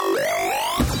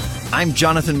I'm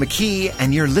Jonathan McKee,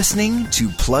 and you're listening to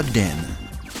Plugged In.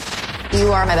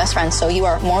 You are my best friend, so you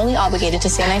are morally obligated to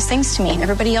say nice things to me.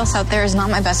 Everybody else out there is not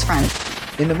my best friend.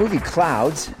 In the movie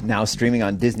Clouds, now streaming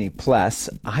on Disney+,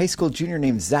 a high school junior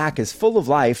named Zach is full of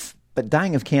life, but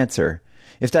dying of cancer.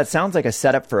 If that sounds like a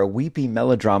setup for a weepy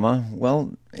melodrama,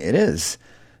 well, it is.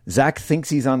 Zach thinks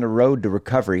he's on the road to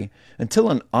recovery until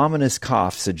an ominous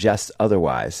cough suggests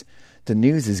otherwise. The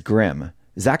news is grim.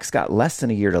 Zach's got less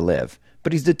than a year to live,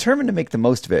 but he's determined to make the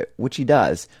most of it, which he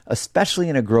does, especially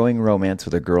in a growing romance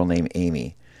with a girl named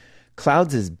Amy.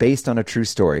 Clouds is based on a true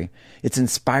story. It's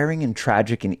inspiring and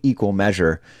tragic in equal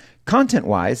measure.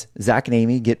 Content-wise, Zach and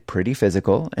Amy get pretty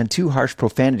physical, and 2 harsh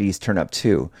profanities turn up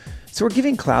too. So we're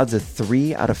giving Clouds a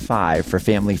 3 out of 5 for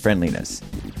family friendliness.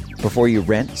 Before you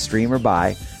rent, stream, or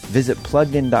buy, visit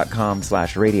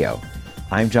pluggedin.com/radio.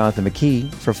 I'm Jonathan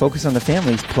McKee for Focus on the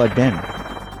Family's Plugged In.